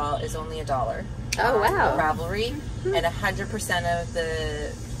 first of all, is only $1. Oh, wow. Ravelry, and 100% of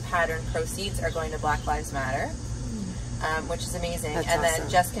the pattern proceeds are going to Black Lives Matter, which is amazing. That's and awesome. then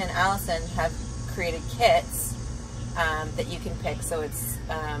Jessica and Allison have created kits that you can pick, so it's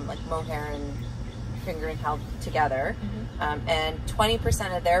like mohair and fingering held together, and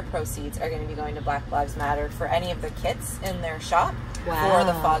 20% of their proceeds are going to be going to Black Lives Matter for any of the kits in their shop for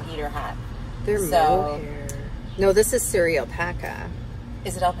the Fog Eater hat. They're mohair. No, this is Suri alpaca.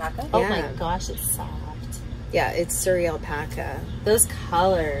 Is it alpaca? Oh Yeah. my gosh, it's soft. Yeah, it's Suri alpaca. Those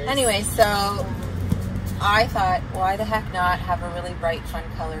colors. Anyway, so I thought, why the heck not have a really bright,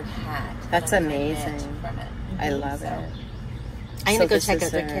 fun-colored hat? That's that I can knit amazing. From it. I love it. I'm gonna go this check is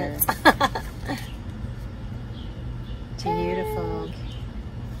out their her- kits. Beautiful.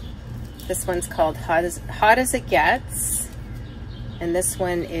 This one's called Hot as It Gets, and this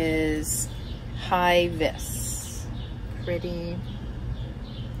one is High Vis. Pretty.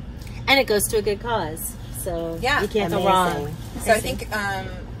 And it goes to a good cause, so Yeah, you can't go amazing. wrong. So I think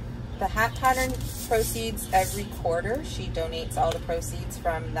the hat pattern proceeds every quarter. She donates all the proceeds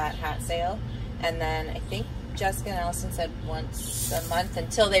from that hat sale. And then I think Jessica and Allison said once a month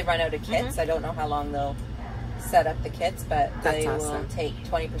until they run out of kits. I don't know how long they'll set up the kits, but they will take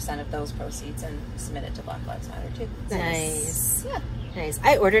 20% of those proceeds and submit it to Black Lives Matter too. Nice. Yeah. Nice.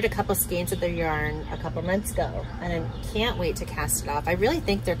 I ordered a couple skeins of their yarn a couple months ago, and I can't wait to cast it off. I really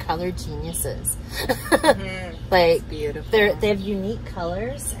think they're color geniuses. Like, Beautiful. they have unique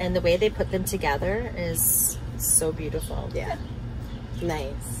colors, and the way they put them together is so beautiful. Yeah.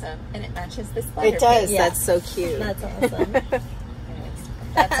 Nice. So, and it matches this sweater. It does. Yeah. That's so cute. That's awesome.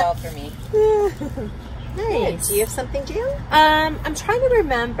 That's all for me. Nice. Do you have something, Jill? I'm trying to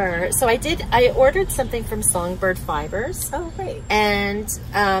remember. So I ordered something from Songbird Fibers. Oh, great. And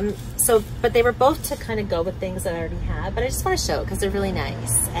but they were both to kind of go with things that I already had, but I just want to show it because they're really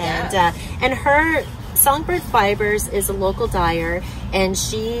nice. And and her Songbird Fibers is a local dyer, and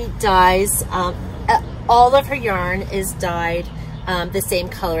she dyes all of her yarn is dyed the same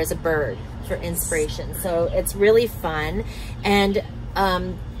color as a bird for inspiration. So it's really fun. And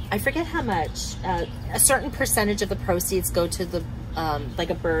I forget how much, a certain percentage of the proceeds go to the like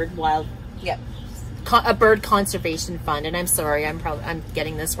a bird a bird conservation fund. And I'm sorry, I'm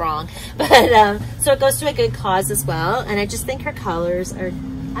getting this wrong, but so it goes to a good cause as well. And I just think her colors are,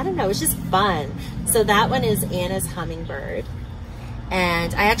 I don't know, it's just fun. So that one is Anna's Hummingbird.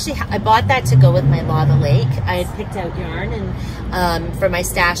 And I bought that to go with my Lava Lake. I had picked out yarn and for my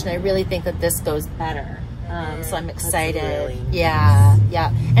stash, and I really think that this goes better. So I'm excited. Really nice.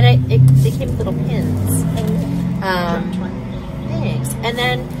 Yeah. And they came with little pins. Thanks. And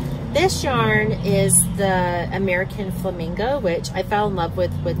then this yarn is the American Flamingo, which I fell in love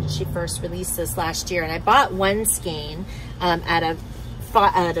with when she first released this last year. And I bought one skein at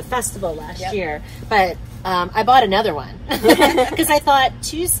a festival last year, but I bought another one because I thought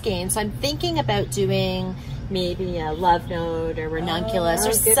 2 skeins. So I'm thinking about doing maybe a love note or ranunculus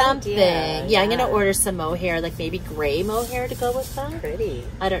or something. Yeah, I'm gonna order some mohair, like maybe gray mohair to go with them. Pretty.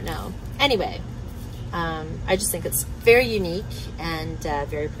 I don't know. Anyway, I just think it's very unique and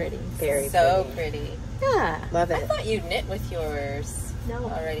very pretty. Very so pretty. Yeah, love it. I thought you'd knit with yours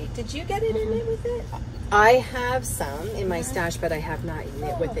already. Did you get it in knit with it? I have some in my stash, but I have not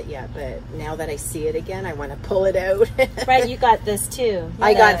knit with it yet. But now that I see it again, I want to pull it out. Right, you got this too.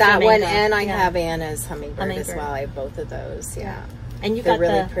 I got that Flamingo. one, and I have Anna's Hummingbird as well. I have both of those. Yeah, and you they're got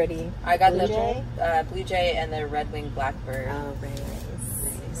really the pretty. I got Blue Jay? the Blue Jay and the Red-winged Blackbird. Oh, right.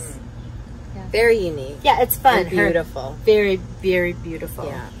 Nice. Yeah. Very unique. Yeah, it's fun. And beautiful. Very, very beautiful.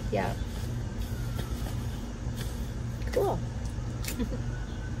 Yeah. Yeah. Cool. Do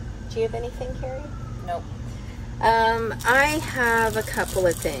you have anything, Carrie? Nope. I have a couple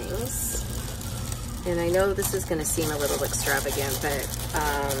of things, and I know this is going to seem a little extravagant, but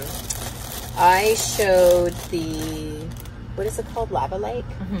I showed the, what is it called, Lava Lake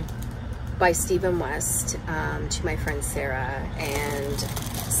by Stephen West to my friend Sarah, and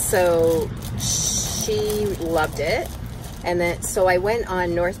so she loved it. And then, so I went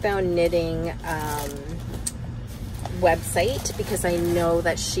on Northbound Knitting website because I know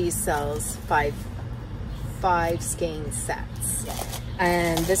that she sells five skein sets.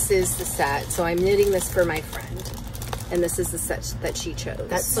 And this is the set. So I'm knitting this for my friend. And this is the set that she chose.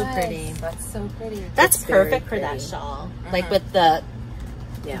 That's so pretty. That's so pretty. That's perfect for that shawl. Like with the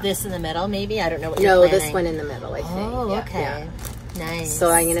this in the middle, maybe? I don't know what you're planning. This one in the middle, I think. Oh, okay. Nice. So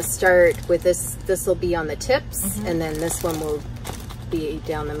I'm going to start with this. This will be on the tips, and then this one will be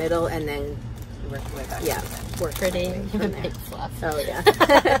down the middle, and then Work my way back. Work pretty. my way You have a from big there. fluff. Oh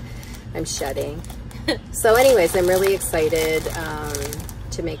yeah. I'm shedding. So anyways, I'm really excited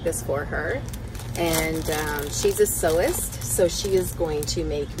to make this for her. And she's a sewist, so she is going to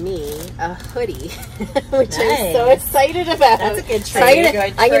make me a hoodie, which I'm so excited about. That's a good So trade.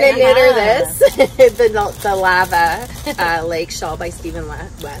 I'm going to knit her this, the Lava Lake Shawl by Stephen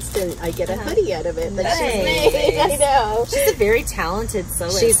West, and I get a hoodie out of it that she's made. I know. She's a very talented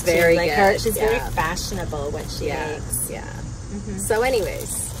sewist. She's very good. She's very fashionable what she makes. Yeah. So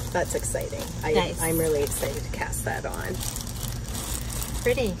anyways, that's exciting. I'm really excited to cast that on.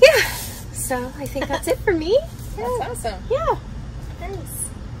 Pretty. Yeah. So I think that's it for me. That's awesome. Yeah. Nice.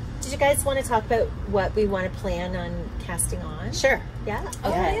 Did you guys want to talk about what we want to plan on casting on? Sure. Yeah?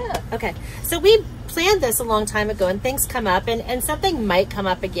 Okay. Yeah. Okay. So we planned this a long time ago, and things come up, and something might come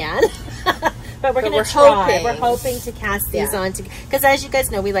up again. But we're going to try. We're hoping to cast these on because, as you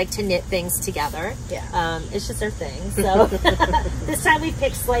guys know, we like to knit things together. Yeah. It's just our thing. So this time we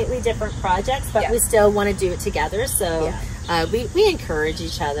picked slightly different projects, but we still want to do it together. So we encourage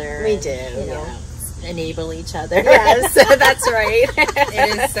each other. We do. You know, enable each other. Yes, that's right.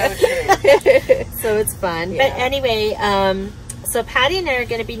 It is so true. So it's fun. But anyway, so Patty and I are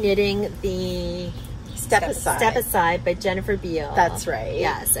going to be knitting the Step Aside by Jennifer Beal. That's right.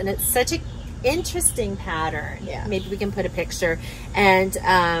 Yes, and it's such an interesting pattern. Yeah. Maybe we can put a picture. And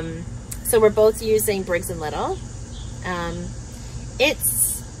so we're both using Briggs & Little.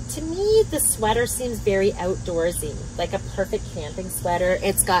 To me, the sweater seems very outdoorsy, like a perfect camping sweater.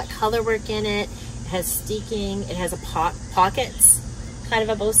 It's got color work in it. It has steeking. It has a pockets kind of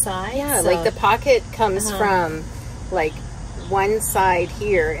on both sides. Yeah, so, like the pocket comes from like one side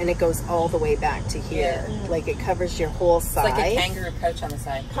here and it goes all the way back to here. Like it covers your whole side. It's like a kangaroo pouch on the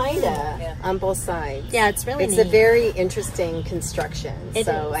side. Kinda, on both sides. Yeah, it's really neat. It's a very interesting construction. It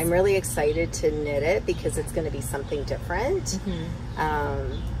so is. I'm really excited to knit it because it's going to be something different.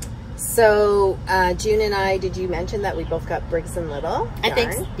 So June and I, did you mention that we both got Briggs & Little? I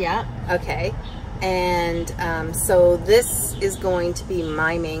think so, yeah. Okay. And so this is going to be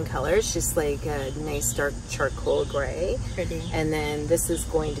my main color. It's just like a nice dark charcoal gray. Pretty. And then this is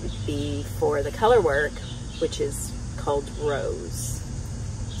going to be for the color work, which is called Rose.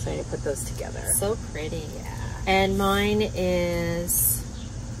 So I'm going to put those together. So pretty. Yeah. And mine is,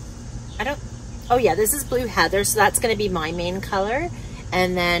 oh yeah, this is Blue Heather, so that's going to be my main color.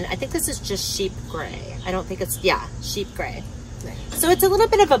 And then I think this is just sheep gray. I don't think it's, sheep gray. Nice. So it's a little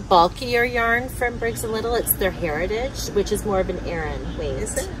bit of a bulkier yarn from Briggs & Little. It's their Heritage, which is more of an Aran weight.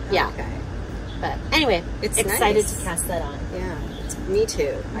 Is it? Yeah. Okay. But anyway, it's excited nice to cast that on. Yeah, me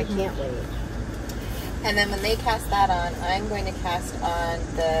too. I can't wait. And then when they cast that on, I'm going to cast on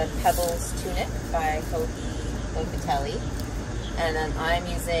the Pebbles Tunic by Hoagie Locatelli. And then I'm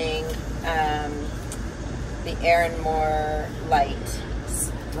using the Erin Moore Light.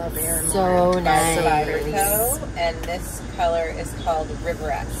 Love Erin Moore. So by nice. Survivor Co. And this color is called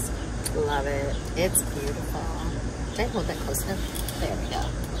Riveresque. Love it. It's beautiful. Did I hold that close enough? There we go.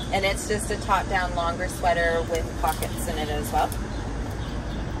 And it's just a top-down longer sweater with pockets in it as well.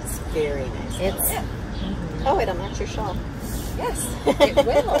 It's very nice. It's Oh, it'll match your shawl. Yes, it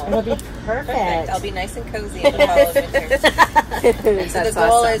will. It'll be perfect. I'll be nice and cozy in the fall of winter. So the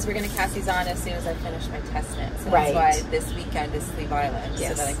goal is we're going to cast these on as soon as I finish my test knit. So that's why this weekend is Sleeve Island,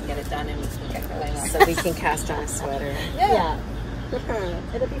 so that I can get it done and we can get going on. So we can cast on a sweater. Yeah.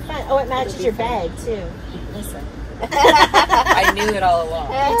 It'll be fun. Oh, it matches your bag too. Listen. I knew it all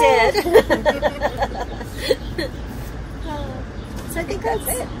along. You did. So I think that's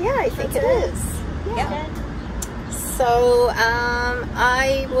it. Yeah, I think it is. Yeah. So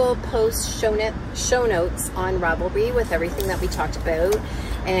I will post show notes on Ravelry with everything that we talked about.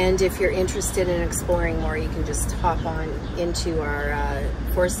 And if you're interested in exploring more, you can just hop on into our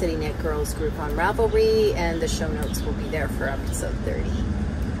Forest City Knit Girls group on Ravelry, and the show notes will be there for episode 30.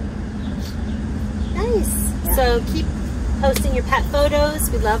 Nice. Yeah. So keep posting your pet photos.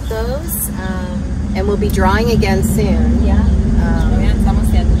 We love those. And we'll be drawing again soon. Yeah. Yeah, it's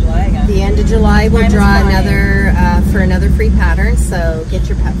almost the end of July again. The end of July, we'll Time is draw flying. another for another free pattern. So get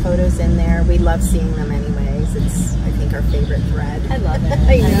your pet photos in there. We love seeing them, anyways. It's, I think, our favorite thread. I love it.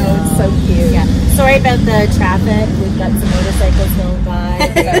 I know, it's so cute. Yeah. Sorry about the traffic. We've got some motorcycles going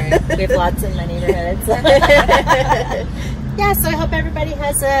by. We have lots in my neighborhoods. Yeah, so I hope everybody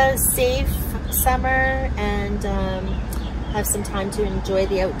has a safe summer and have some time to enjoy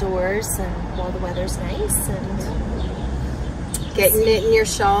the outdoors and while the weather's nice. And Get knitting your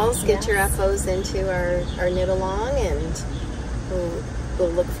shawls, get Yes. your FOs into our knit along, and we'll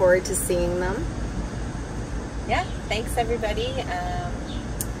look forward to seeing them. Yeah, thanks everybody.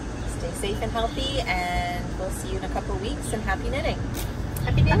 Stay safe and healthy, and we'll see you in a couple weeks, and happy knitting.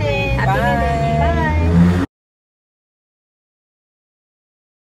 happy knitting. Happy